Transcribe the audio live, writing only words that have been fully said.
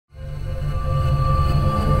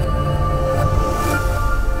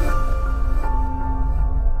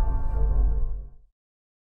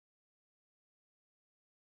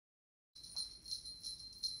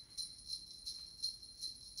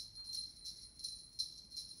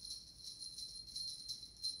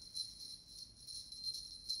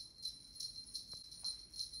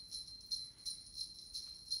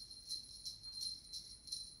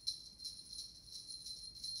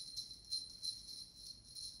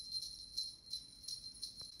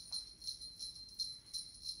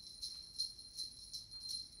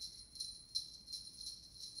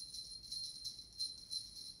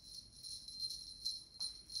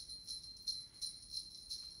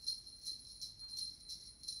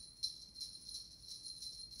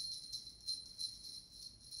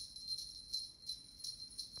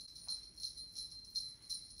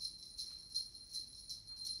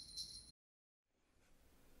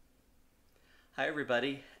Hi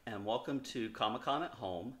everybody, and welcome to Comic-Con at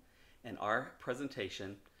Home and our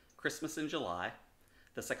presentation, Christmas in July,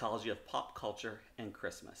 the Psychology of Pop Culture and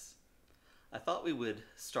Christmas. I thought we would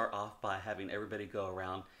start off by having everybody go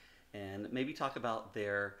around and maybe talk about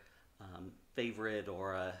their favorite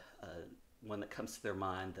or one that comes to their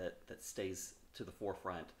mind that stays to the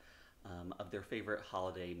forefront of their favorite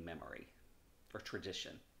holiday memory or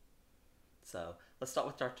tradition. So let's start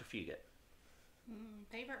with Dr. Fugett.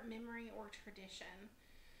 Favorite memory or tradition?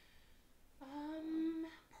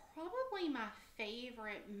 Probably my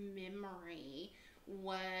favorite memory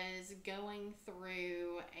was going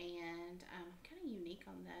through and kind of unique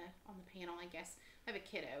on the panel, I guess. I have a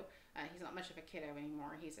kiddo. He's not much of a kiddo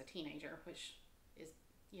anymore. He's a teenager, which is,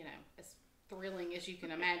 as thrilling as you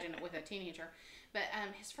can imagine it with a teenager. But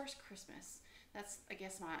his first Christmas, that's, I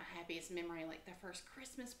guess, my happiest memory, like the first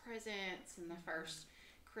Christmas presents and the first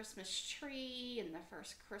Christmas tree and the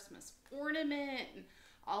first Christmas ornament and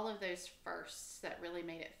all of those firsts that really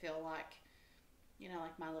made it feel like,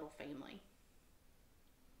 like my little family.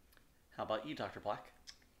 How about you, Dr. Black?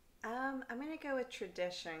 I'm going to go with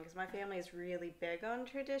tradition because my family is really big on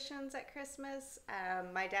traditions at Christmas.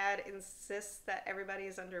 My dad insists that everybody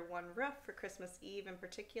is under one roof for Christmas Eve in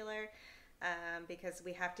particular. Because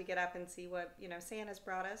we have to get up and see what, Santa's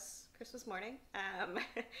brought us Christmas morning.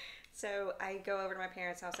 So I go over to my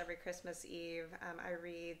parents' house every Christmas Eve. I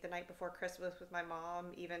read The Night Before Christmas with my mom,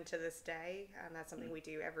 even to this day. That's something we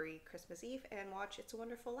do every Christmas Eve, and watch It's a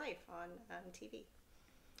Wonderful Life on TV.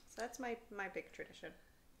 So that's my big tradition.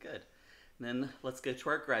 Good. And then let's go to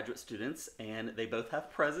our graduate students, and they both have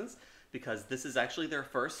presents because this is actually their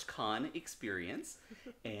first con experience.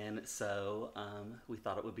 And so we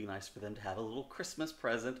thought it would be nice for them to have a little Christmas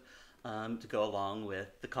present to go along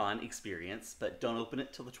with the con experience, but don't open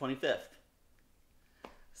it till the 25th.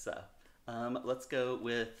 So let's go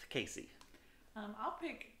with Casey. I'll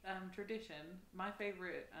pick tradition. My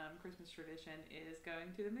favorite Christmas tradition is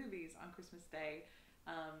going to the movies on Christmas Day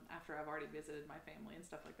after I've already visited my family and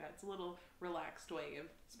stuff like that. It's a little relaxed way of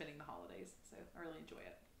spending the holidays, so I really enjoy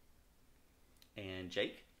it. And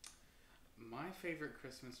Jake? My favorite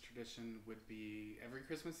Christmas tradition would be every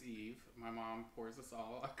Christmas Eve, my mom pours us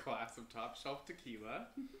all a glass of top shelf tequila.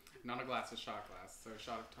 Not a glass, a shot glass. So a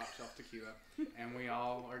shot of top shelf tequila. And we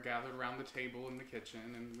all are gathered around the table in the kitchen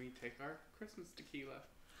and we take our Christmas tequila.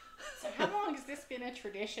 So how long has this been a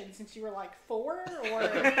tradition? Since you were like 4 or?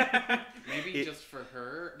 Maybe just for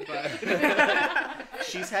her, but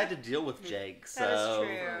she's had to deal with Jake, so that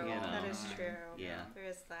is true. That is true. Yeah, there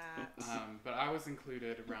is that. But I was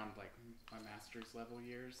included around like my master's level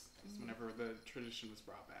years, just whenever the tradition was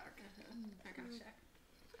brought back. I gotcha.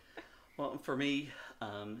 Well, for me,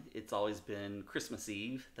 it's always been Christmas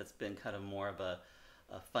Eve. That's been kind of more of a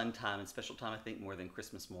fun time and special time, I think, more than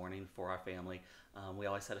Christmas morning for our family. We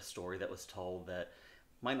always had a story that was told that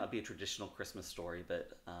might not be a traditional Christmas story,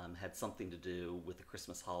 but had something to do with the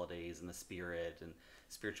Christmas holidays and the spirit and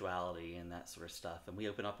spirituality and that sort of stuff. And we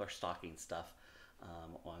open up our stocking stuff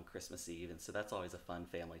on Christmas Eve, and so that's always a fun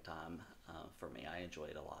family time for me. I enjoy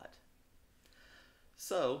it a lot.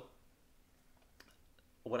 So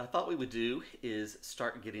what I thought we would do is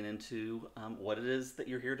start getting into what it is that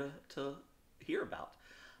you're here to hear about.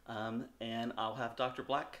 And I'll have Dr.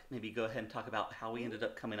 Black maybe go ahead and talk about how we ended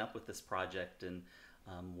up coming up with this project and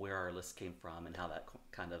where our list came from and how that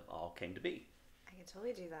kind of all came to be. I can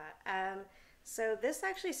totally do that. So this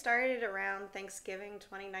actually started around Thanksgiving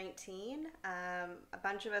 2019. A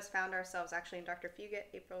bunch of us found ourselves actually in Dr. Fugett,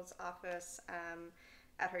 April's office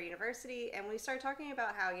at her university, and we started talking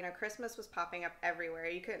about how, Christmas was popping up everywhere.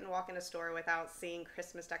 You couldn't walk in a store without seeing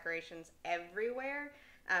Christmas decorations everywhere.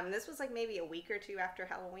 This was like maybe a week or two after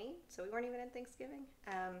Halloween, so we weren't even in Thanksgiving.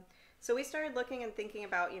 So we started looking and thinking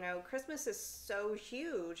about, Christmas is so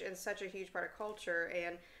huge and such a huge part of culture,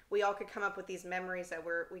 and we all could come up with these memories that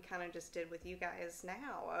we kind of just did with you guys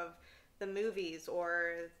now of the movies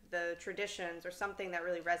or the traditions or something that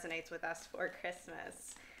really resonates with us for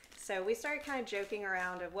Christmas. So we started kind of joking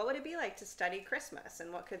around of what would it be like to study Christmas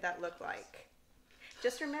and what could that look like?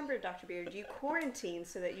 Just remember, Dr. Beard, you quarantined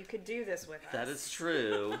so that you could do this with us. That is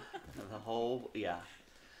true. The whole,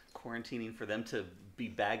 quarantining for them to be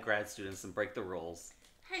bad grad students and break the rules.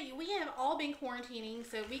 Hey, we have all been quarantining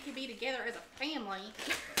so we could be together as a family.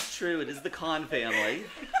 It's true. It is the Con family.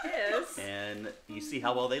 It is. And you see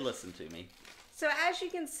how well they listen to me. So as you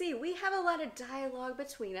can see, we have a lot of dialogue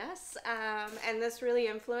between us, and this really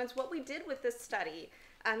influenced what we did with this study.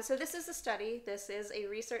 So this is a study. This is a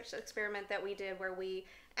research experiment that we did where we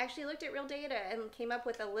actually looked at real data and came up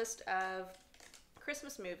with a list of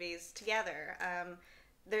Christmas movies together.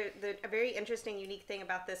 a very interesting, unique thing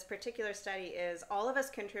about this particular study is all of us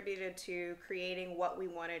contributed to creating what we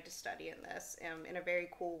wanted to study in this in a very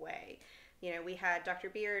cool way. You know, we had Dr.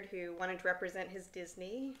 Beard, who wanted to represent his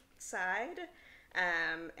Disney side,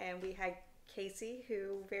 and we had Casey,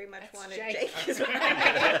 who very much wanted Jake as well.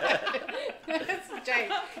 That's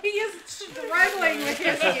Jake. He is struggling with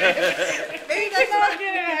his gift. He cannot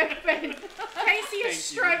get it open. Casey is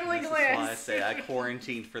struggling with. That's why I say I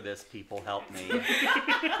quarantined for this. People help me.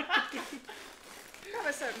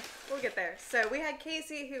 We'll get there. So we had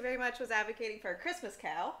Casey, who very much was advocating for a Christmas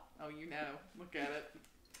cow. Oh, you know. Look at it.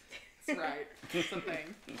 That's right. It's a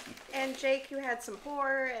thing. And Jake, who had some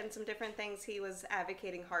horror and some different things he was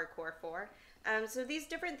advocating hardcore for. So these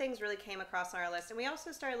different things really came across on our list. And we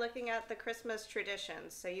also started looking at the Christmas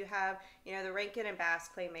traditions. So you have, you know, the Rankin and Bass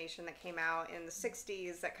claymation that came out in the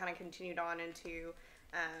 60s that kind of continued on into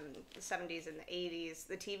the 70s and the 80s.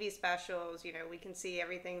 The TV specials, you know, we can see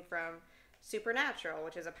everything from Supernatural,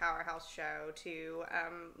 which is a powerhouse show, to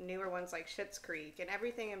newer ones like Schitt's Creek and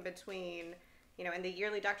everything in between, you know, and the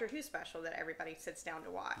yearly Doctor Who special that everybody sits down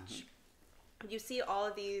to watch. Mm-hmm. You see all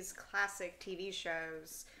of these classic TV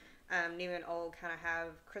shows, new and old, kind of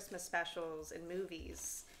have Christmas specials and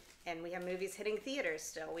movies. And we have movies hitting theaters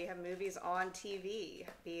still. We have movies on TV,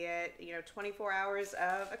 be it, you know, 24 Hours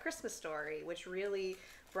of A Christmas Story, which really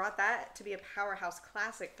brought that to be a powerhouse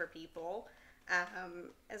classic for people.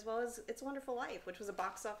 As well as It's a Wonderful Life, which was a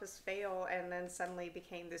box office fail and then suddenly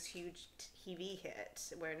became this huge TV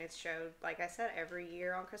hit when it's showed, like I said, every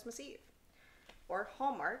year on Christmas Eve. Or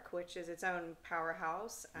Hallmark, which is its own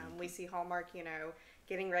powerhouse. We see Hallmark, you know,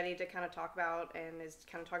 getting ready to kind of talk about and is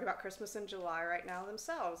kind of talking about Christmas in July right now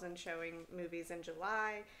themselves and showing movies in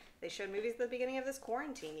July. They showed movies at the beginning of this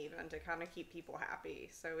quarantine even to kind of keep people happy.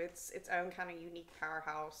 So it's its own kind of unique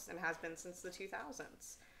powerhouse and has been since the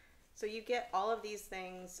 2000s. So you get all of these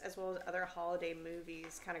things as well as other holiday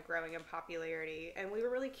movies kind of growing in popularity, and we were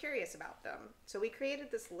really curious about them. So we created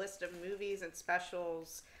this list of movies and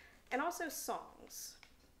specials and also songs.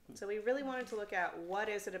 So we really wanted to look at what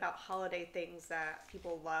is it about holiday things that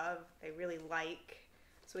people love, they really like.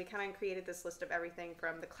 So we kind of created this list of everything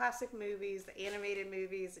from the classic movies, the animated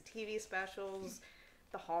movies, the TV specials,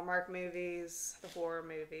 the Hallmark movies, the horror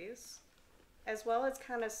movies, as well as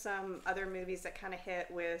kind of some other movies that kind of hit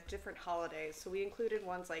with different holidays. So we included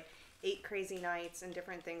ones like 8 Crazy Nights and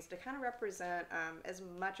different things to kind of represent as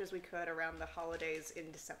much as we could around the holidays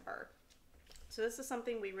in December. So this is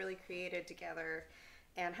something we really created together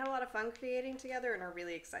and had a lot of fun creating together and are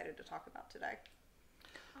really excited to talk about today.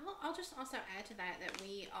 I'll just also add to that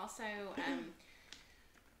we also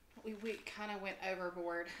we kind of went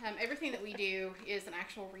overboard. Everything that we do is an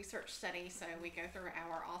actual research study, so we go through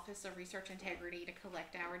our Office of Research Integrity to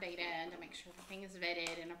collect our data and to make sure everything is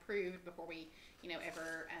vetted and approved before we, you know,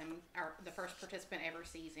 ever the first participant ever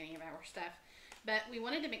sees any of our stuff. But we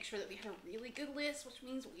wanted to make sure that we had a really good list, which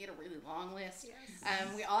means we had a really long list.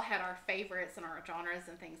 Yes. We all had our favorites and our genres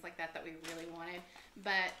and things like that we really wanted.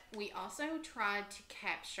 But we also tried to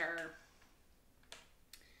capture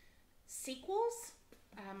sequels.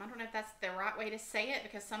 I don't know if that's the right way to say it,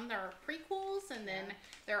 because some are prequels, and then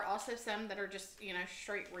there are also some that are just, you know,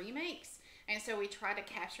 straight remakes. And so we tried to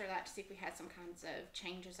capture that to see if we had some kinds of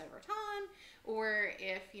changes over time, or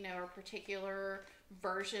if, you know, a particular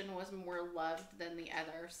version was more loved than the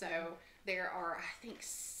other. So there are, I think,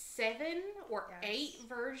 7 or 8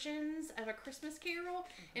 versions of A Christmas Carol,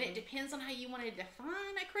 and it depends on how you want to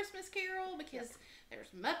define A Christmas Carol, because there's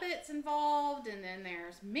Muppets involved, and then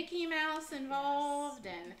there's Mickey Mouse involved,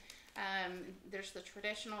 and there's the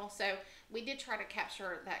traditional. So we did try to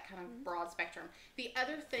capture that kind of broad spectrum. The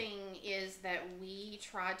other thing is that we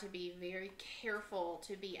tried to be very careful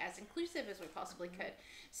to be as inclusive as we possibly could.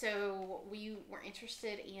 So we were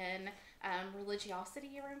interested in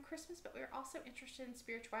religiosity around Christmas, but we were also interested in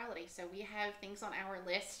spirituality. So we have things on our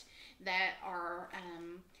list that are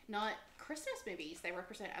not Christmas movies. They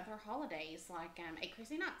represent other holidays, like 8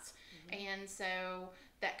 Crazy Nights. And so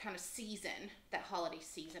that kind of season, that holiday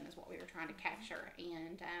season, is what we were trying to capture.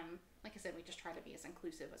 And like I said, we just tried to be as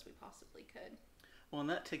inclusive as we possibly could. Well, and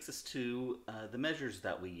that takes us to the measures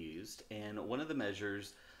that we used. And one of the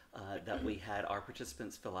measures that we had our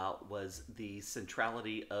participants fill out was the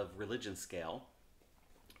centrality of religion scale,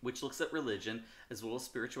 which looks at religion as well as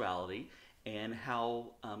spirituality and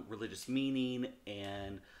how religious meaning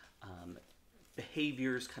and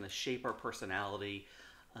behaviors kind of shape our personality.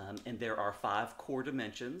 And there are 5 core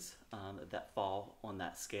dimensions that fall on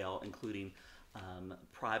that scale, including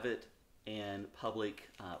private and public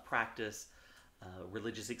practice,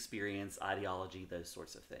 religious experience, ideology, those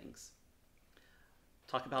sorts of things.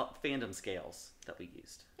 talk about fandom scales that we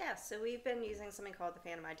used. Yeah, so we've been using something called the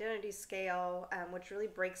Fandom Identity Scale, which really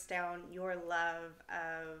breaks down your love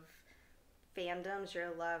of fandoms,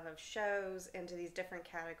 your love of shows into these different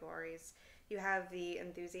categories. You have the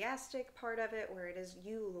enthusiastic part of it, where it is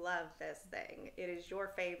you love this thing. It is your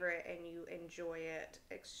favorite and you enjoy it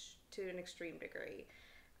to an extreme degree.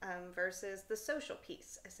 Versus the social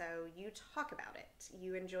piece. So you talk about it.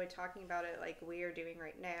 You enjoy talking about it like we are doing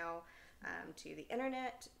right now, to the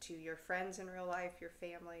internet, to your friends in real life, your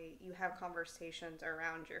family. You have conversations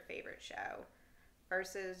around your favorite show.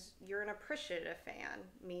 Versus you're an appreciative fan,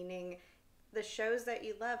 meaning the shows that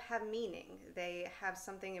you love have meaning. They have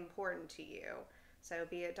something important to you. So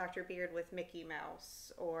be it Dr. Beard with Mickey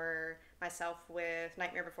Mouse, or myself with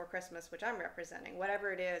Nightmare Before Christmas, which I'm representing.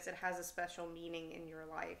 Whatever it is, it has a special meaning in your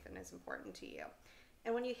life and is important to you.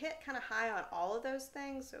 And when you hit kind of high on all of those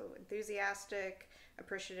things, so enthusiastic,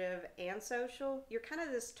 appreciative, and social, you're kind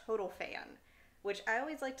of this total fan, which I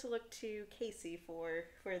always like to look to Casey for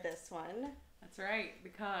this one. That's right,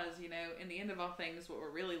 because, you know, in the end of all things, what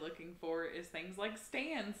we're really looking for is things like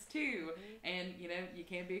stans, too. Mm-hmm. And, you know, you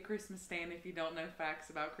can't be a Christmas stan if you don't know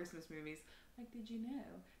facts about Christmas movies. Like, did you know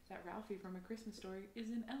that Ralphie from A Christmas Story is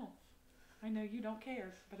an elf? I know you don't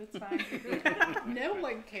care, but it's fine. No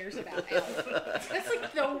one cares about Elf. That's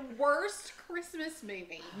like the worst Christmas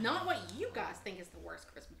movie. Not what you guys think is the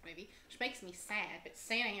worst Christmas movie, which makes me sad. But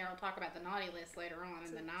Santa here will talk about the naughty list later on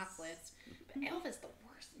and the nice list. But Elf is the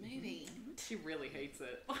worst movie. She really hates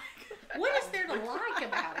it. What is there to like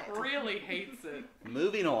about it? Really hates it.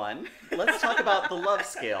 Moving on, let's talk about the love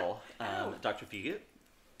scale, Dr. Fugett.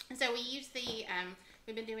 So we use the...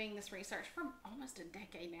 we've been doing this research for almost a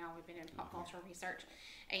decade now. We've been in pop culture research.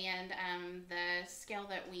 And the scale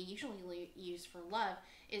that we usually use for love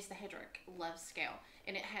is the Hedrick love scale.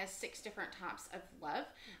 And it has 6 different types of love.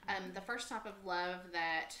 The first type of love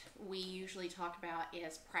that we usually talk about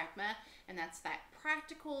is pragma. And that's that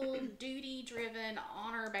practical, duty-driven,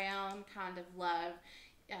 honor-bound kind of love.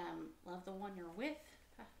 Love the one you're with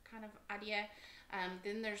kind of idea.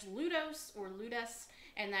 Then there's ludos or ludus,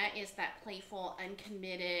 and that is that playful,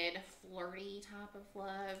 uncommitted, flirty type of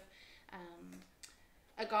love.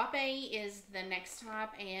 Agape is the next type,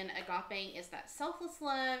 and agape is that selfless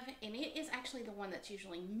love, and it is actually the one that's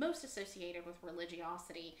usually most associated with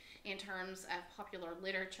religiosity in terms of popular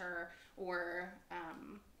literature, or,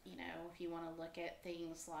 you know, if you want to look at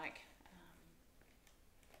things like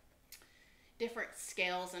different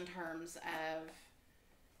scales in terms of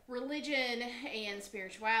religion and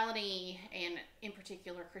spirituality, and in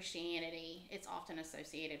particular Christianity, it's often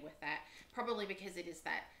associated with that, probably because it is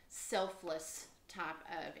that selfless type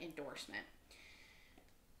of endorsement.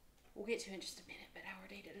 We'll get to it in just a minute, but our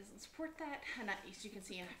data doesn't support that. And as you can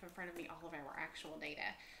see, I have in front of me all of our actual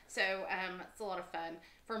data. So it's a lot of fun,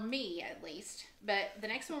 for me at least. But the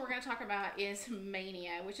next one we're going to talk about is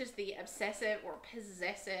mania, which is the obsessive or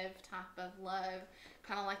possessive type of love,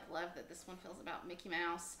 kind of like the love that this one feels about Mickey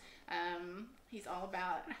Mouse. He's all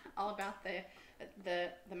about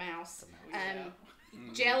the mouse.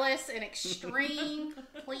 Jealous and extreme.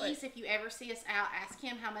 Please, if you ever see us out, ask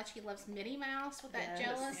him how much he loves Minnie Mouse with that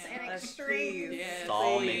jealous and extreme. Yes,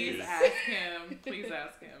 All please Mickey. ask him. Please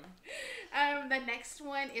ask him. The next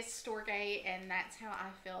one is Storgate, and that's how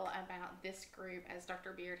I feel about this group. As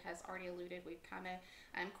Dr. Beard has already alluded, we've kind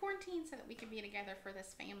of quarantined so that we can be together for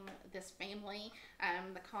this family,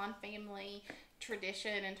 the Con family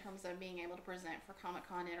tradition in terms of being able to present for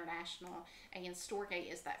Comic-Con International, and Storgate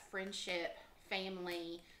is that friendship,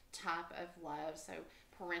 family type of love, so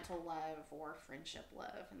parental love or friendship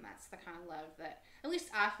love, and that's the kind of love that at least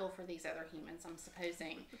I feel for these other humans. I'm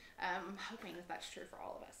hoping that that's true for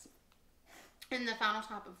all of us. And the final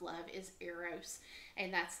type of love is eros,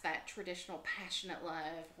 and that's that traditional passionate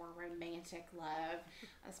love or romantic love.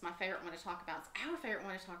 That's my favorite one to talk about. It's our favorite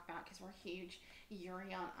one to talk about because we're huge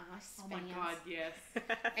Yuri on Ice fans. Oh my God, yes.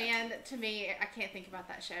 And to me, I can't think about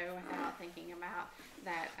that show without thinking about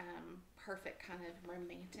that perfect kind of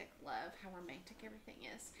romantic love, how romantic everything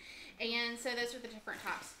is. And so those are the different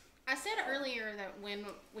types. I said earlier that when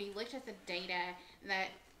we looked at the data, that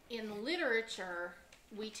in literature,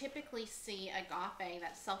 we typically see agape,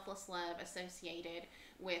 that selfless love, associated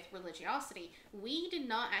with religiosity. We did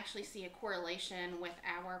not actually see a correlation with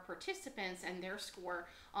our participants and their score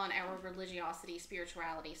on our religiosity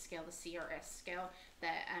spirituality scale, the CRS scale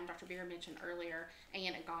that Dr. Beer mentioned earlier,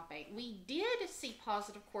 and agape. We did see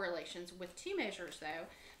positive correlations with 2 measures, though.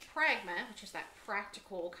 pragma, which is that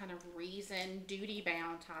practical kind of reason,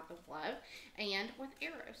 duty-bound type of love, and with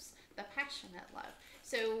eros, the passionate love.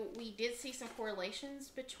 So we did see some correlations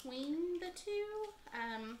between the two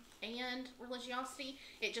and religiosity.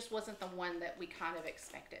 It just wasn't the one that we kind of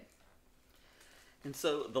expected. And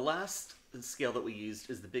so the last scale that we used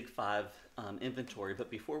is the Big Five inventory. But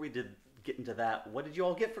before we did get into that, what did you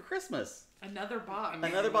all get for Christmas? Another box.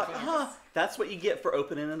 Another box. That's what you get for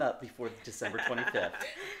opening it up before December 25th.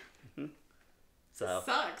 So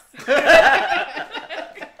Sucks.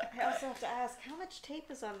 I also have to ask, how much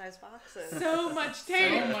tape is on those boxes? So much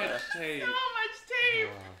tape. So much tape. So much tape.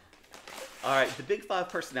 all right, the Big Five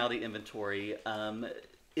personality inventory.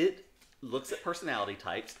 It looks at personality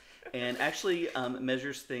types and actually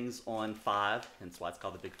measures things on 5, hence why it's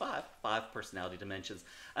called the Big Five, 5 personality dimensions.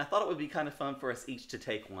 I thought it would be kind of fun for us each to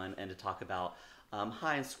take one and to talk about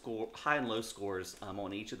high and low scores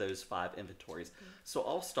on each of those 5 inventories. So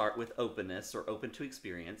I'll start with openness, or open to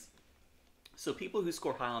experience. So people who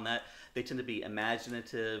score high on that, they tend to be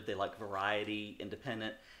imaginative, they like variety,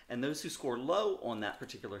 independent, and those who score low on that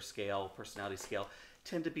particular scale, personality scale,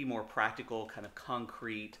 tend to be more practical, kind of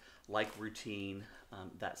concrete, like routine,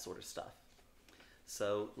 that sort of stuff.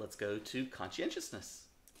 So let's go to conscientiousness.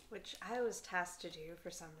 Which I was tasked to do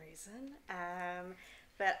for some reason.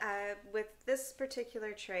 But with this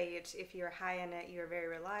particular trait, if you're high in it, you're very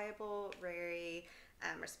reliable, very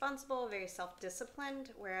responsible, very self-disciplined.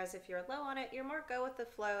 Whereas if you're low on it, you're more go with the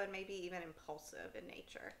flow and maybe even impulsive in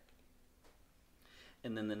nature.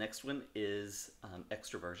 And then the next one is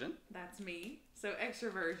extroversion. That's me. So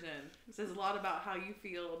extroversion says a lot about how you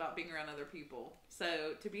feel about being around other people.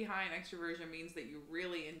 So to be high in extroversion means that you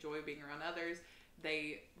really enjoy being around others.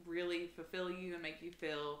 They really fulfill you and make you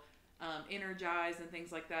feel energized and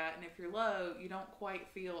things like that. And if you're low, you don't quite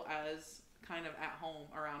feel as kind of at home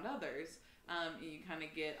around others. You kind of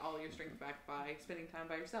get all your strength back by spending time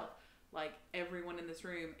by yourself. Like everyone in this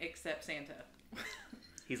room except Santa.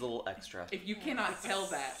 He's a little extra. If you cannot tell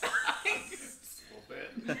that. A little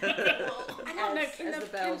bit. I don't know. As the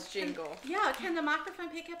bells jingle. Can the microphone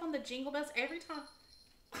pick up on the jingle bells every time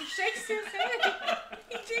he shakes his head?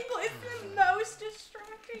 He jingle. It's the most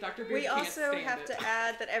distracting. Dr. Beard We can't also stand have it. to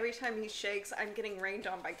add that every time he shakes, I'm getting rained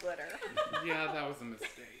on by glitter. Yeah, that was a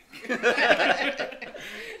mistake.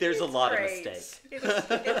 There's a lot Great. of mistakes. It's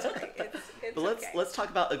great. It's But okay. let's talk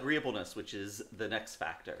about agreeableness, which is the next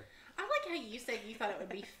factor. I like how you said you thought it would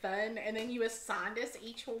be fun, and then you assigned us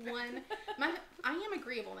each one. I am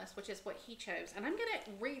agreeableness, which is what he chose. And I'm going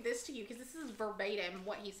to read this to you because this is verbatim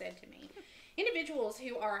what he said to me. Individuals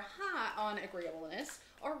who are high on agreeableness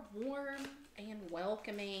are warm and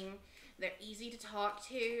welcoming. They're easy to talk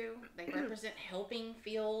to. They represent helping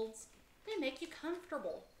fields. They make you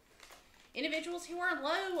comfortable. Individuals who are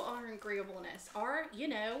low on agreeableness are, you.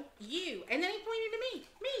 And then he pointed to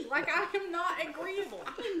me, like I am not agreeable.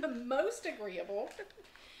 I am the most agreeable.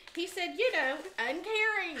 He said,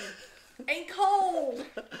 uncaring and cold.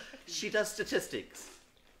 She does statistics.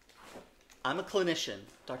 I'm a clinician.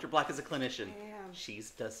 Dr. Black is a clinician. Damn. She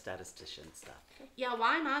does statistician stuff. Yeah,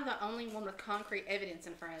 why am I the only one with concrete evidence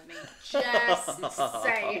in front of me? Just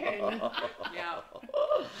saying. Yeah.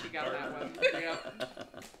 She got that one.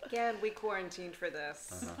 Yep. Again, we quarantined for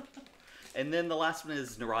this. And then the last one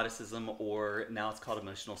is neuroticism, or now it's called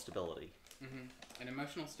emotional stability. And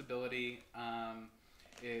emotional stability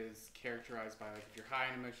is characterized by, like, if you're high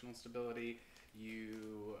in emotional stability,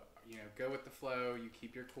 you go with the flow, you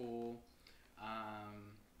keep your cool,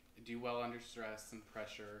 do well under stress and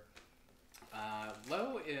pressure.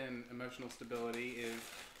 Low in emotional stability is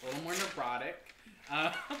a little more neurotic,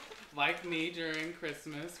 like me during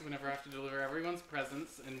Christmas, whenever I have to deliver everyone's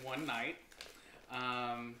presents in one night.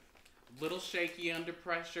 Little shaky under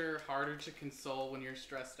pressure, harder to console when you're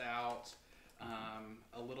stressed out,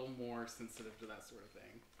 a little more sensitive to that sort of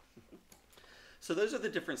thing. So those are the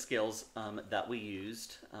different scales that we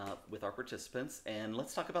used with our participants. And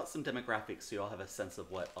let's talk about some demographics so you all have a sense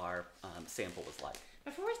of what our sample was like.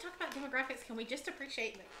 Before we talk about demographics, can we just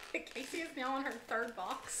appreciate that Casey is now on her 3rd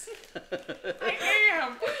box? I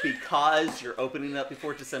am. Because you're opening it up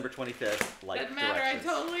before December 25th, like Doesn't matter. directions.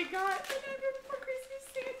 I totally got the Nightmare Before Christmas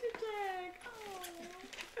Santa tag.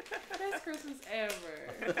 Oh, best Christmas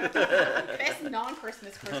ever. Best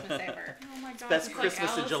non-Christmas Christmas ever. Oh my god. Best it's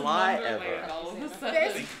Christmas in Alice July Wonderland ever. All of a sudden.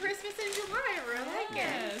 Best Christmas in July ever. I like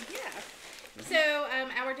Yes. it. Yeah. So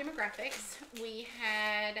our demographics, we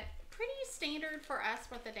had pretty standard for us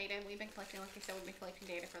with the data we've been collecting. Like I said, we've been collecting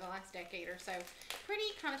data for the last decade or so.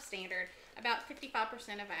 Pretty kind of standard. About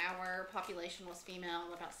 55% of our population was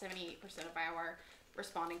female. About 78% of our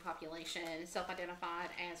responding population self-identified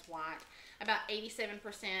as white. About 87%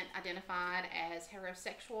 identified as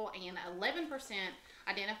heterosexual, and 11%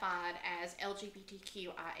 identified as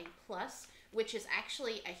LGBTQIA+, which is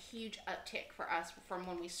actually a huge uptick for us from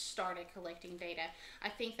when we started collecting data. I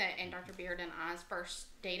think that in Dr. Beard and I's first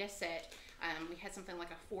data set, we had something like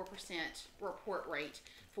a 4% report rate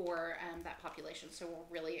for that population. So we're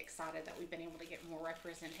really excited that we've been able to get more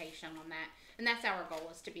representation on that. And that's our goal,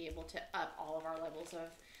 is to be able to up all of our levels of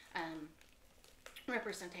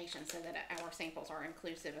representation so that our samples are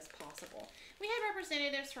inclusive as possible. We had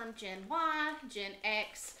representatives from Gen Y, Gen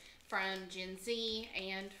X, from Gen Z,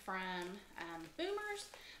 and from boomers.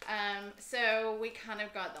 So we kind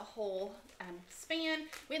of got the whole span.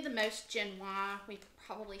 We had the most Gen Y. We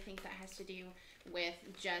probably think that has to do with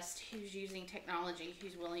just who's using technology,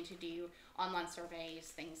 who's willing to do online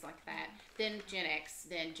surveys, things like that. Then Gen X,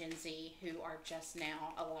 then Gen Z, who are just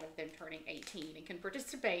now, a lot of them turning 18 and can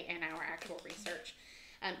participate in our actual research.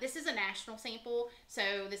 This is a national sample,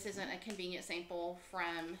 so this isn't a convenient sample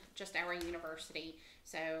from just our university.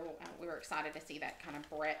 So we were excited to see that kind of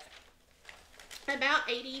breadth. About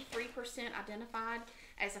 83% identified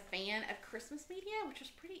as a fan of Christmas media, which was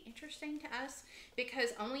pretty interesting to us,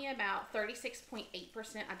 because only about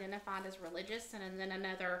 36.8% identified as religious, and then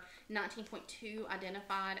another 19.2%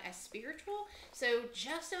 identified as spiritual. So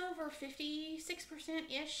just over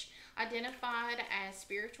 56%-ish identified as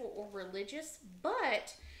spiritual or religious,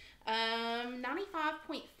 but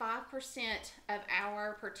 95.5% of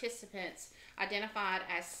our participants identified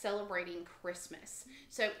as celebrating Christmas.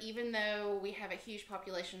 So even though we have a huge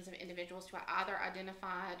populations of individuals who are either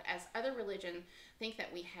identified as other religion, I think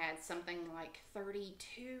that we had something like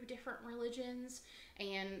 32 different religions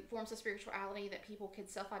and forms of spirituality that people could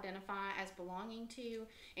self-identify as belonging to,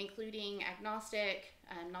 including agnostic,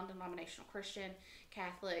 non-denominational Christian,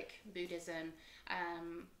 Catholic, Buddhism.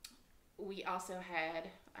 We also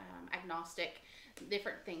had agnostic,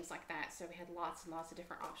 different things like that. So we had lots and lots of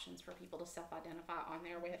different options for people to self-identify on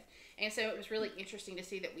there with. And so it was really interesting to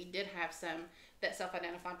see that we did have some that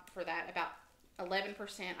self-identified for that. About 11%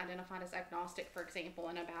 identified as agnostic, for example,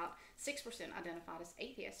 and about 6% identified as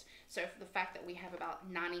atheist. So for the fact that we have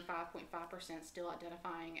about 95.5% still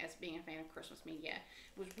identifying as being a fan of Christmas media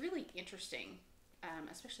was really interesting,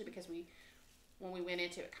 especially because when we went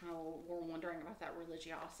into it, kind of were wondering about that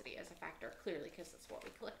religiosity as a factor, clearly, because that's what we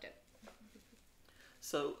collected.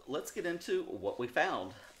 So let's get into what we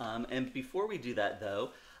found. And before we do that, though,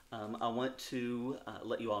 I want to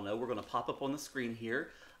let you all know we're going to pop up on the screen here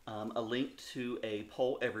a link to a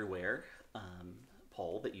Poll Everywhere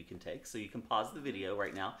poll that you can take. So you can pause the video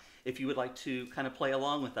right now if you would like to kind of play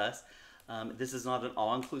along with us. This is not an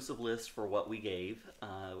all-inclusive list for what we gave.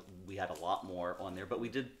 We had a lot more on there, but we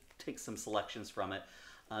did take some selections from it.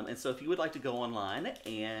 And so if you would like to go online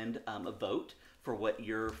and vote for what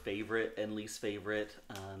your favorite and least favorite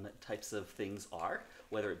types of things are,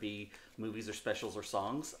 whether it be movies or specials or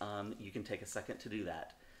songs, you can take a second to do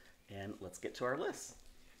that. And let's get to our list.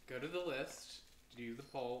 Go to the list, do the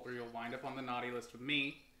poll, or you'll wind up on the naughty list with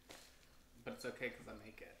me. But it's okay because I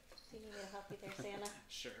make it. Do you need me to help you there, Santa?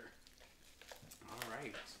 Sure. All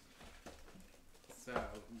right. So,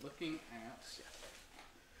 looking at...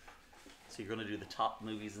 So you're going to do the top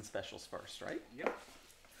movies and specials first, right? Yep.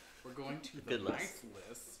 We're going to the Good list. nice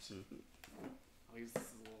list. I'll use this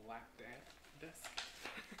as a little lap desk.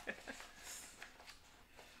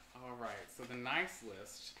 All right, so the nice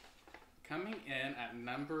list. Coming in at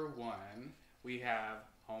number 1, we have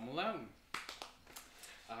Home Alone.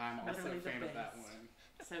 I'm also Literally a fan the of that best. one.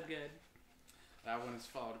 So good. That one is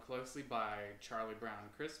followed closely by Charlie Brown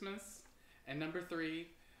Christmas. And number 3,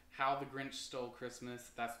 How the Grinch Stole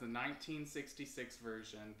Christmas. That's the 1966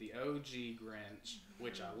 version, the OG Grinch,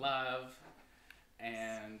 which I love.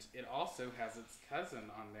 And it also has its cousin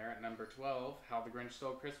on there at number 12, How the Grinch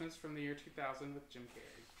Stole Christmas from the year 2000 with Jim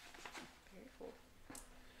Carrey. Very cool.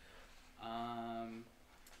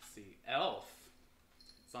 Let's see, Elf.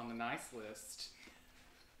 It's on the nice list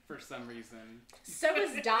for some reason. So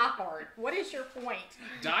is Die Hard. What is your point?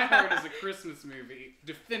 Die Hard is a Christmas movie,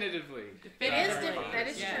 definitively. It Die is. Hard That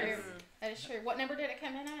is Yes. true. That is true. What number did it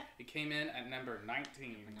come in at? It came in at number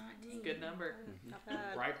 19. 19. Good number. Not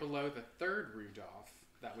bad. Right below the third Rudolph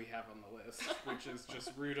that we have on the list, which is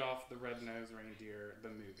just Rudolph the Red-Nosed Reindeer, the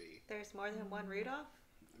movie. There's more than one Rudolph?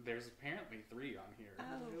 There's apparently 3 on here. Oh.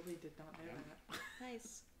 I really did not know Yeah. that.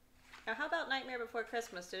 Nice. Now, how about Nightmare Before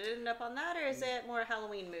Christmas? Did it end up on that, or is it more a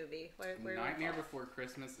Halloween movie? Where Nightmare Before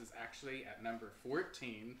Christmas is actually at number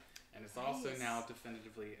 14, and it's also Nice. now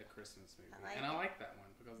definitively a Christmas movie. I like and I it. like that one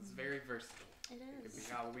because it's very versatile. It It can is. be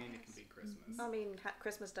Halloween, it can be Christmas. I mean,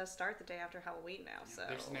 Christmas does start the day after Halloween now, so.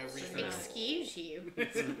 There's no reason. Excuse you.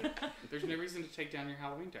 There's no reason to take down your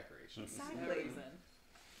Halloween decorations. Exactly. No reason.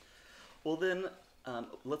 Well, then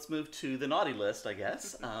let's move to the naughty list, I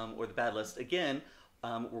guess, or the bad list. Again,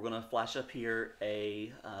 we're going to flash up here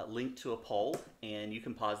a link to a poll, and you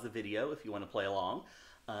can pause the video if you want to play along.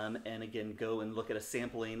 And again, go and look at a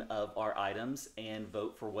sampling of our items and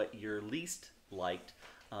vote for what your least liked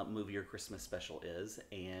movie or Christmas special is,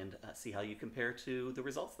 and see how you compare to the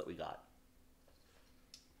results that we got.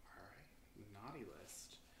 All right, naughty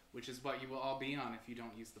list, which is what you will all be on if you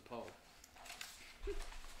don't use the poll.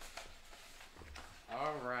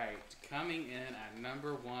 All right, coming in at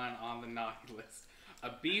number 1 on the naughty list, A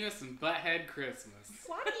Beavis and Butthead Christmas.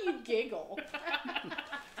 Why do you giggle?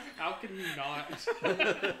 How can you not?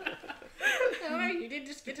 No, you did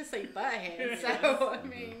just get to say butthead, so I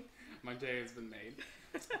mean. My day has been made.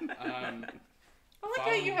 I like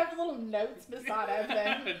how you have little notes beside of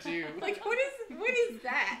them. I do. Like, what is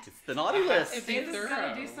that? It's the naughty list. If Santa's thorough.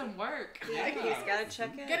 gotta do some work. Yeah, he's got to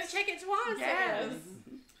check it. Gotta check it twice. Yes.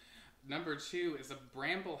 Number 2 is A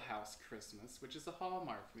Bramble House Christmas, which is a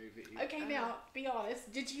Hallmark movie. Okay, now, be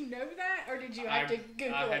honest. Did you know that, or did you have to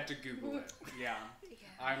Google I it? had to Google it. Yeah.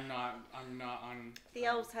 I'm not on. The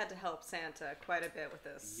elves had to help Santa quite a bit with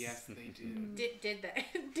this. Yes, they did. Did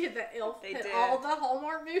the elf They put did. all the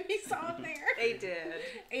Hallmark movies on there? They did.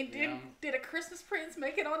 And Yeah. did a Christmas Prince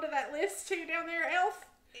make it onto that list too down there, Elf?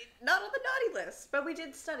 Not on the naughty list, but we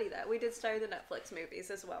did study that. We did study the Netflix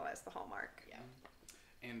movies as well as the Hallmark. Yeah.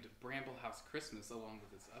 And Bramble House Christmas, along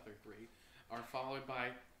with its other 3, are followed by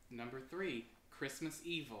number 3, Christmas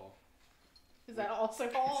Evil. Is that also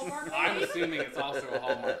Hallmark? I'm assuming it's also a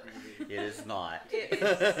Hallmark movie. It is not. It is,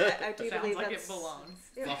 I do Sounds believe like that's... it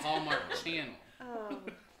belongs. The Hallmark Channel. Oh.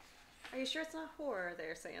 Are you sure it's not horror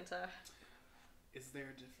there, Santa? Is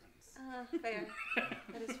there a difference? Fair.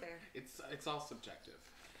 That is fair. It's all subjective.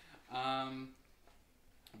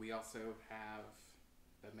 We also have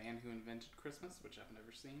The Man Who Invented Christmas, which I've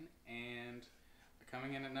never seen, and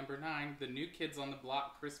coming in at number 9, The New Kids on the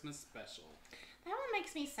Block Christmas Special. That one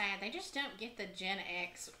makes me sad. They just don't get the Gen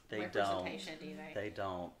X They representation, don't. do they? They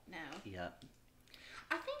don't. No. Yeah.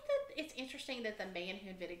 I think that it's interesting that The Man Who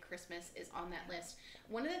Invented Christmas is on that list.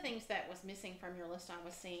 One of the things that was missing from your list, I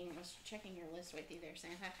was checking your list with you there,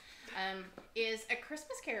 Santa, is A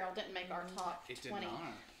Christmas Carol didn't make our top It did 20. not.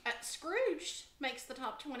 Scrooge makes the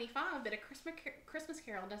top 25, but A Christmas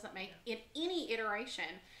Carol doesn't make, in any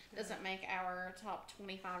iteration, doesn't make our top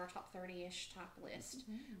 25 or top 30-ish top list.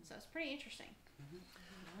 So it's pretty interesting.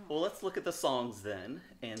 Well, let's look at the songs then.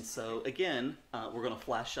 And so, again, we're going to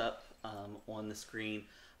flash up on the screen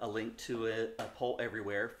a link to a poll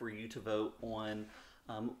everywhere for you to vote on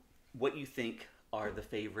what you think are the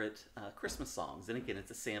favorite Christmas songs. And again, it's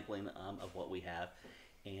a sampling of what we have.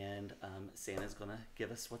 And Santa's going to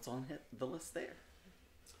give us what's on the list there.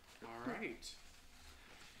 All right.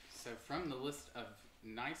 So from the list of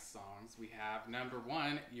nice songs, we have number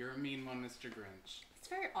 1, You're a Mean One, Mr. Grinch. It's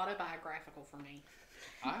very autobiographical for me.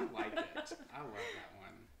 I like it. I love that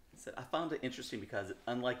one. So I found it interesting because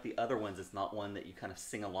unlike the other ones, it's not one that you kind of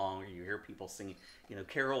sing along or you hear people singing. You know,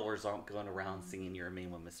 carolers aren't going around singing "You're a Mean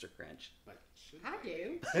One, Mr. Grinch." But should I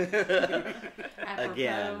they? do. Apropos.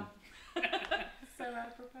 Again. So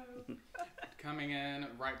apropos. Coming in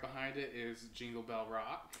right behind it is Jingle Bell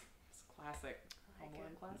Rock It's a classic. I like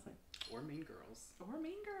Home it. classic. or Mean Girls. Or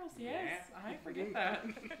Mean Girls, yes. Yeah. I forget that.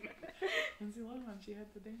 Lindsay Lohan, she had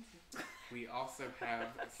the dancer. We also have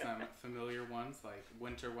some familiar ones like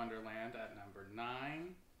Winter Wonderland at number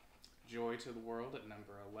 9, Joy to the World at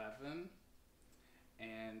number 11,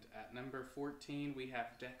 and at number 14 we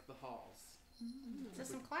have Deck the Halls. So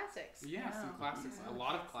some classics. Yeah, some Yeah. classics. Yeah. A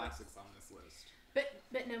lot of classics on this list. But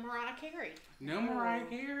no Mariah Carey. No Mariah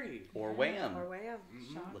Carey. Or Wham. Or Wham.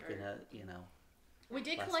 Mhm. Looking at, you know. We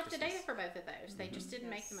did Last collect the Christmas. data for both of those. They just didn't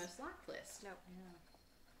make Yes. the most liked list. Nope. Yeah.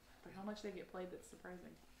 But how much they get played, that's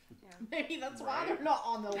surprising. Yeah. Maybe that's why Right. they're not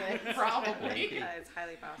on the list. Probably. It's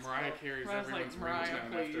highly possible. Mariah Carey's I was like, everyone's Mariah,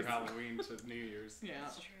 ringtone after please. Halloween to New Year's. Yeah.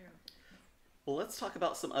 That's true. Well, let's talk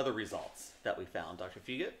about some other results that we found. Dr.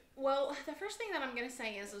 Fugett? Well, the first thing that I'm going to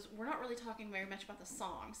say is we're not really talking very much about the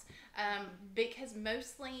songs because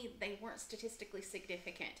mostly they weren't statistically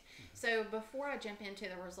significant. So before I jump into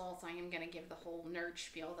the results, I am going to give the whole nerd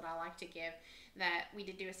spiel that I like to give, that we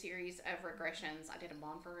did do a series of regressions. I did a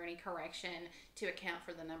Bonferroni correction to account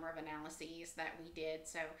for the number of analyses that we did.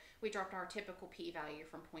 So we dropped our typical p-value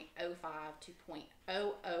from 0.05 to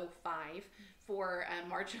 0.005 for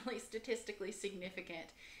marginally statistically significant.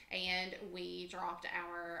 and we dropped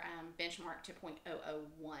our benchmark to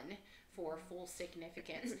 .001 for full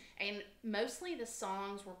significance. And mostly the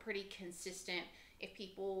songs were pretty consistent. If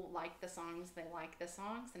people like the songs, they like the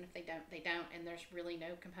songs, and if they don't, they don't. And there's really no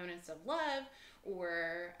components of love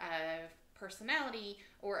or of personality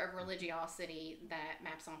or of religiosity that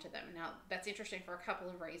maps onto them. Now, that's interesting for a couple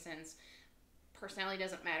of reasons. Personality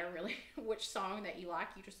doesn't matter really which song that you like,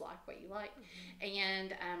 you just like what you like.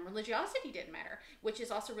 And religiosity didn't matter, which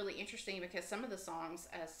is also really interesting because some of the songs,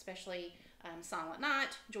 especially Silent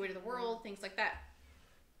Night, Joy to the World, things like that,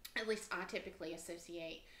 at least I typically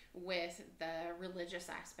associate with the religious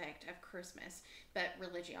aspect of Christmas, but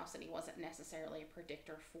religiosity wasn't necessarily a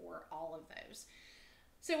predictor for all of those.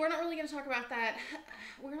 So we're not really going to talk about that.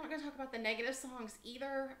 We're not going to talk about the negative songs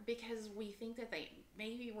either, because we think that they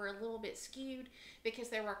maybe were a little bit skewed, because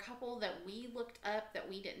there were a couple that we looked up that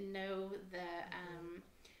we didn't know the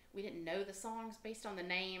songs based on the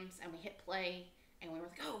names, and we hit play and we were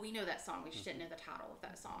like, oh, we know that song. We just didn't know the title of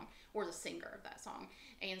that song or the singer of that song.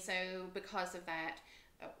 And so because of that,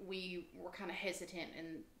 we were kind of hesitant,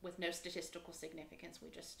 and with no statistical significance,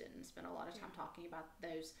 we just didn't spend a lot of time talking about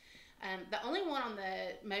those. The only one on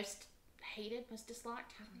the most hated, most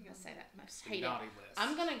disliked, how am I going to say that? Most hated. Naughty list.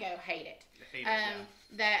 I'm going to go hate it.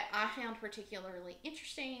 That I found particularly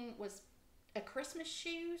interesting was A Christmas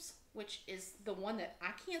Shoes, which is the one that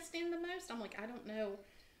I can't stand the most. I'm like, I don't know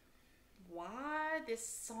why this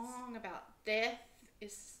song about death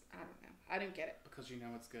is, I don't know. I don't get it. Because you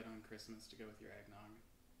know it's good on Christmas to go with your eggnog.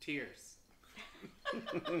 Tears.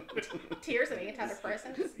 Tears and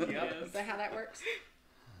antidepressants? Yep. Is that how that works?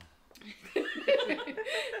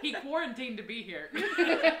 He quarantined to be here.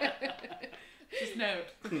 Just note.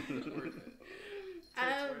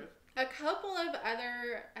 A couple of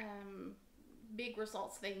other big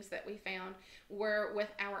results things that we found were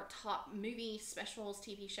with our top movie specials,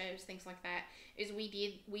 TV shows, things like that, is we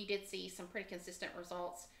did see some pretty consistent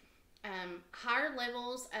results. Higher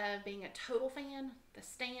levels of being a total fan, the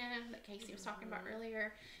stan that Casey was talking about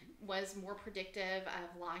earlier, was more predictive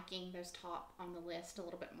of liking those top on the list a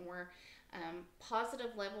little bit more.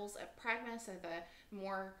 Positive levels of pragma, so the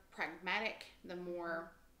more pragmatic, the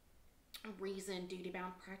more reasoned,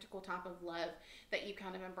 duty-bound, practical type of love that you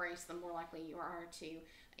kind of embrace, the more likely you are to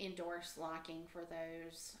endorse liking for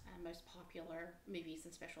those most popular movies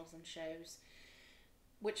and specials and shows.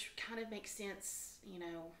 Which kind of makes sense, you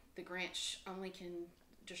know, the Grinch only can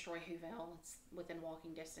destroy Whoville. It's within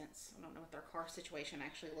walking distance. I don't know what their car situation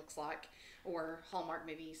actually looks like. Or Hallmark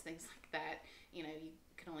movies, things like that. You know, you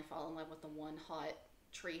can only fall in love with the one hot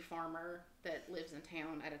tree farmer that lives in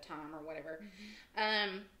town at a time or whatever.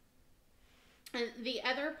 And the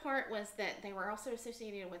other part was that they were also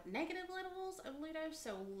associated with negative levels of Ludo,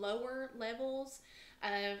 so lower levels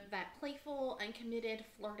of that playful, uncommitted,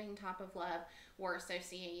 flirting type of love were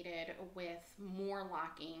associated with more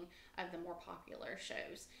liking of the more popular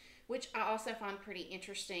shows, which I also find pretty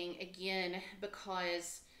interesting, again,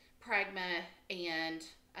 because pragma and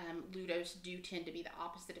Ludos do tend to be the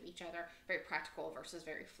opposite of each other, very practical versus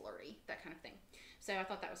very flirty, that kind of thing. So I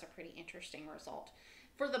thought that was a pretty interesting result.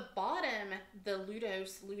 For the bottom, the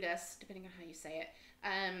Ludus, depending on how you say it,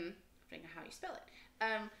 depending on how you spell it,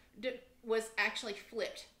 was actually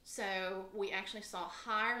flipped. So we actually saw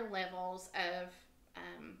higher levels of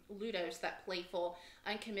Ludos, that playful,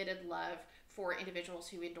 uncommitted love, for individuals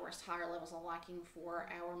who endorsed higher levels of liking for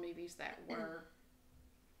our movies that were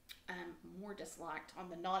more disliked on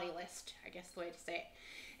the naughty list, I guess the way to say it.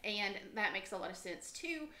 And that makes a lot of sense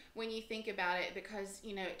too when you think about it, because,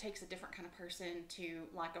 you know, it takes a different kind of person to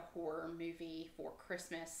like a horror movie for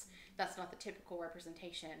Christmas. That's not the typical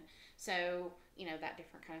representation. So, you know, that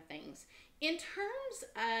different kind of things. In terms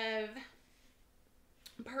of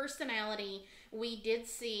personality, we did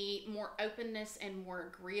see more openness and more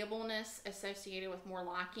agreeableness associated with more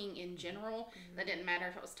liking in general. That didn't matter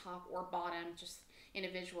if it was top or bottom, just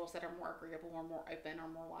individuals that are more agreeable or more open are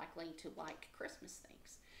more likely to like Christmas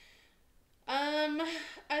things.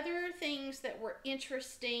 Other things that were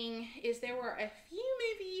interesting is there were a few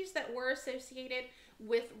movies that were associated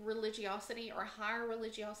with religiosity or higher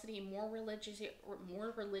religiosity, more religiosity,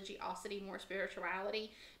 more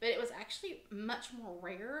spirituality, but it was actually much more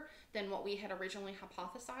rare than what we had originally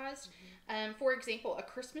hypothesized. For example, A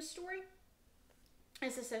Christmas Story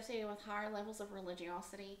is associated with higher levels of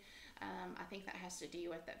religiosity. I think that has to do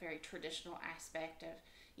with that very traditional aspect of,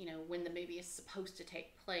 you know, when the movie is supposed to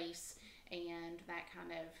take place, and that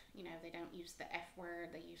kind of, you know, they don't use the F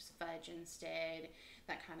word, they use fudge instead,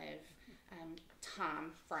 that kind of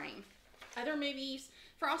time frame. Other movies,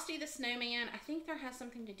 Frosty the Snowman, I think there has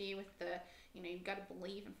something to do with the, you've got to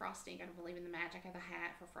believe in Frosty, you've got to believe in the magic of the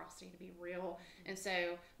hat for Frosty to be real. And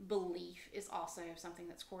so belief is also something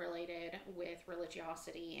that's correlated with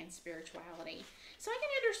religiosity and spirituality. So I can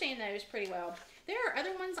understand those pretty well. There are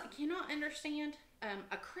other ones I cannot understand.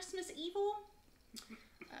 A Christmas Evil.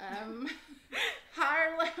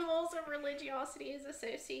 Higher levels of religiosity is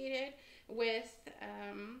associated with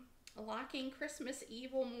liking Christmas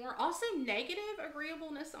Evil more. Also, negative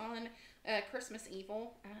agreeableness on Christmas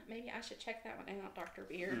Evil. Maybe I should check that one out, Dr.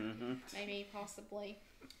 Beard. Maybe, possibly.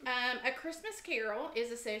 A Christmas Carol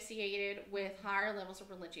is associated with higher levels of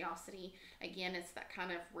religiosity. Again, it's that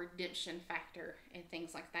kind of redemption factor and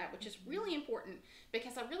things like that, which is really important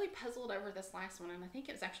because I really puzzled over this last one, and I think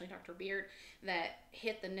it was actually Dr. Beard that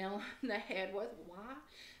hit the nail on the head with why,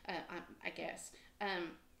 I guess.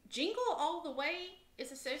 Jingle All the Way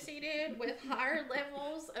is associated with higher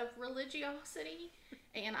levels of religiosity,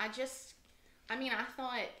 and I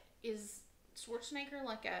thought, is Schwarzenegger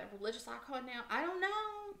like a religious icon now? I don't know.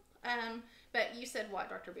 But you said what,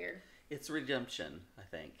 Dr. Beard? It's redemption, I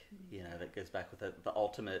think. That goes back with the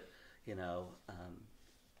ultimate,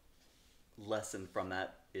 lesson from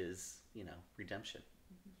that is, redemption.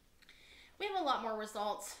 We have a lot more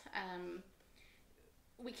results.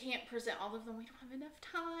 We can't present all of them. We don't have enough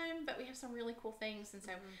time, but we have some really cool things. And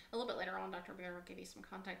so a little bit later on, Dr. Bear will give you some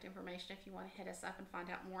contact information if you want to hit us up and find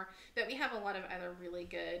out more. But we have a lot of other really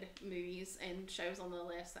good movies and shows on the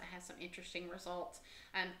list that has some interesting results.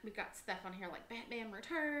 We've got stuff on here like Batman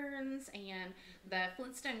Returns and the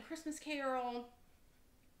Flintstone Christmas Carol,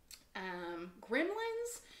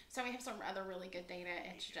 Gremlins. So we have some other really good data.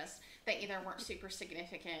 It's just they either weren't super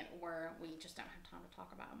significant or we just don't have time to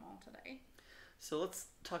talk about them all today. So let's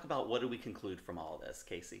talk about what do we conclude from all of this,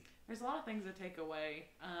 Casey? There's a lot of things to take away,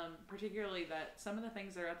 particularly that some of the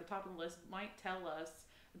things that are at the top of the list might tell us,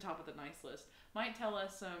 the top of the nice list, might tell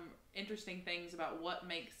us some interesting things about what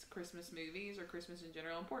makes Christmas movies or Christmas in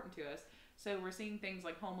general important to us. So we're seeing things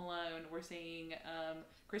like Home Alone, we're seeing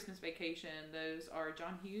Christmas Vacation. Those are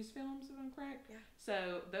John Hughes films, if I'm correct. Yeah.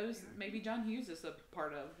 So those, maybe John Hughes is a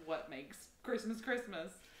part of what makes Christmas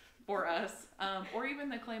for us, or even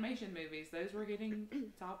the claymation movies. Those were getting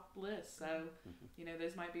top lists, so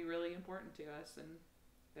those might be really important to us and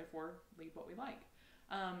therefore lead what we like.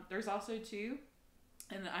 There's also too,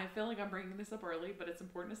 and I feel like I'm bringing this up early, but it's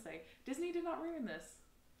important to say, Disney did not ruin this.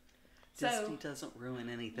 Disney doesn't ruin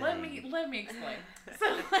anything. Let me explain.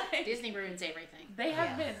 So Disney ruins everything. They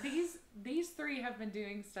have been these three have been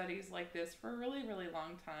doing studies like this for a really, really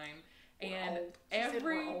long time, and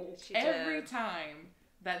every time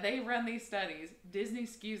that they run these studies, Disney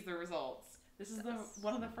skews the results. This is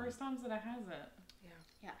one of the first times that it hasn't.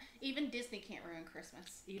 Yeah. Even Disney can't ruin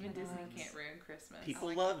Christmas. Even Disney can't ruin Christmas.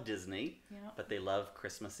 People love Disney, but they love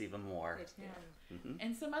Christmas even more.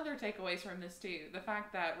 And some other takeaways from this too. The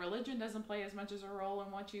fact that religion doesn't play as much as a role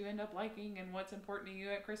in what you end up liking and what's important to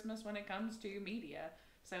you at Christmas when it comes to media.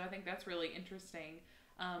 So I think that's really interesting.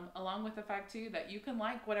 Along with the fact too that you can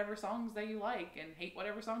like whatever songs that you like and hate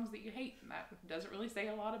whatever songs that you hate, and that doesn't really say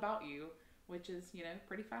a lot about you, which is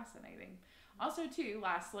pretty fascinating. Also too,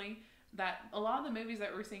 lastly, that a lot of the movies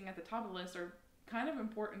that we're seeing at the top of the list are kind of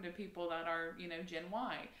important to people that are Gen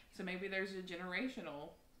Y, so maybe there's a generational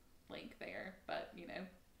link there, but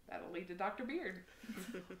that'll lead to Dr. Beard.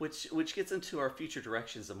 which gets into our future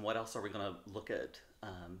directions and what else are we going to look at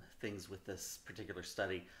things with this particular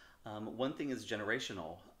study. One thing is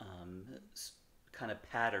generational kind of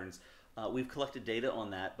patterns. We've collected data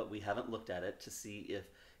on that, but we haven't looked at it to see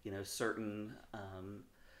if certain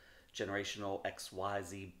generational X, Y,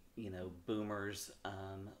 Z boomers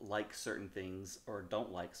like certain things or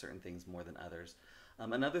don't like certain things more than others.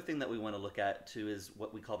 Another thing that we want to look at too is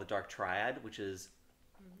what we call the dark triad, which is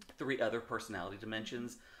 3 other personality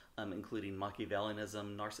dimensions, including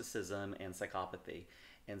Machiavellianism, narcissism, and psychopathy.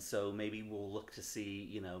 And so maybe we'll look to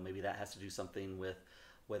see, maybe that has to do something with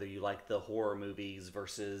whether you like the horror movies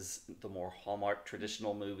versus the more Hallmark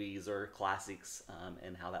traditional movies or classics,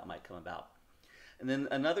 and how that might come about. And then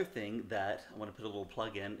another thing that I want to put a little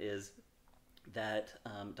plug in is that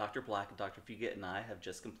Dr. Black and Dr. Fugett and I have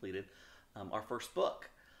just completed our first book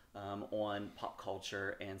on pop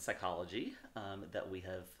culture and psychology that we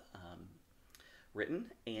have written,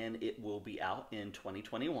 and it will be out in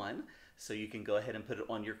 2021. So you can go ahead and put it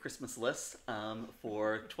on your Christmas list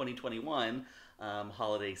for 2021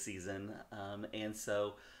 holiday season. And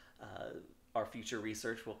so our future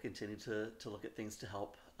research will continue to look at things to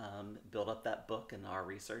help build up that book and our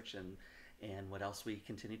research and what else we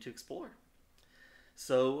continue to explore.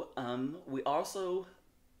 So we also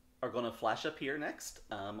are going to flash up here next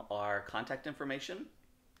our contact information.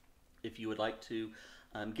 If you would like to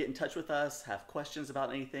get in touch with us, have questions about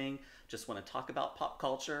anything, just want to talk about pop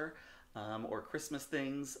culture or Christmas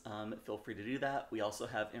things, feel free to do that. We also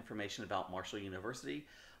have information about Marshall University,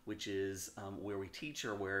 which is where we teach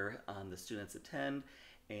or where the students attend.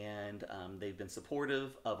 And they've been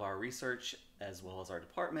supportive of our research as well as our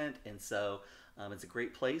department. And so it's a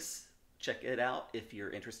great place. Check it out if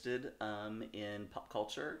you're interested in pop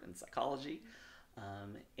culture and psychology.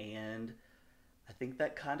 And I think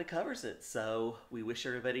that kind of covers it. So we wish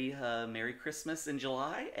everybody a Merry Christmas in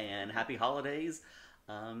July and Happy Holidays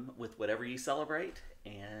with whatever you celebrate.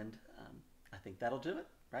 And I think that'll do it,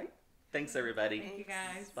 right? Thanks, everybody. Thank you,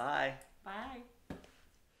 guys. Bye. Bye.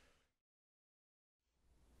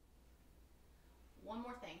 One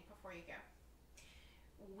more thing before you go.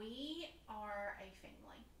 We are a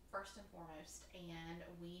family, first and foremost, and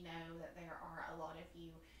we know that there are a lot of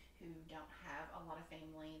you who don't have a lot of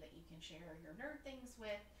family that you can share your nerd things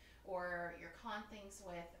with, or your con things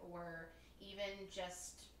with, or even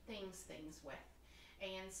just things with.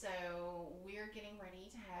 And so we're getting ready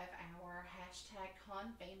to have our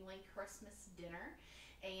 #ConFamily Christmas dinner,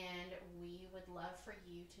 and we would love for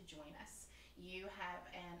you to join us. You have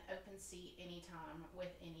an open seat anytime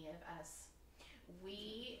with any of us.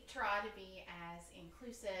 We try to be as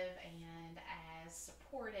inclusive and as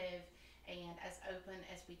supportive and as open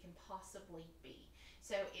as we can possibly be.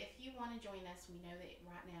 So if you want to join us, we know that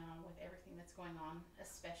right now with everything that's going on,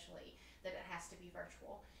 especially, that it has to be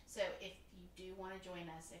virtual. So if you do want to join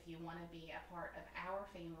us, if you want to be a part of our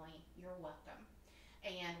family, you're welcome.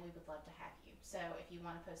 And we would love to have you. So if you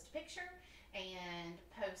want to post a picture and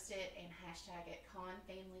post it and hashtag it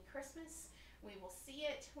 #ConFamilyChristmas, we will see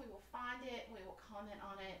it, we will find it, we will comment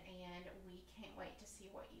on it, and we can't wait to see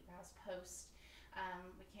what you guys post.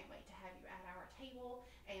 We can't wait to have you at our table,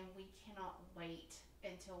 and we cannot wait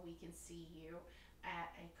until we can see you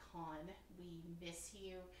at a con. We miss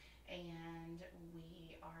you, and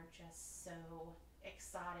we are just so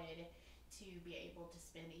excited to be able to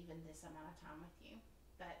spend even this amount of time with you.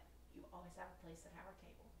 But you always have a place at our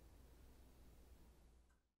table.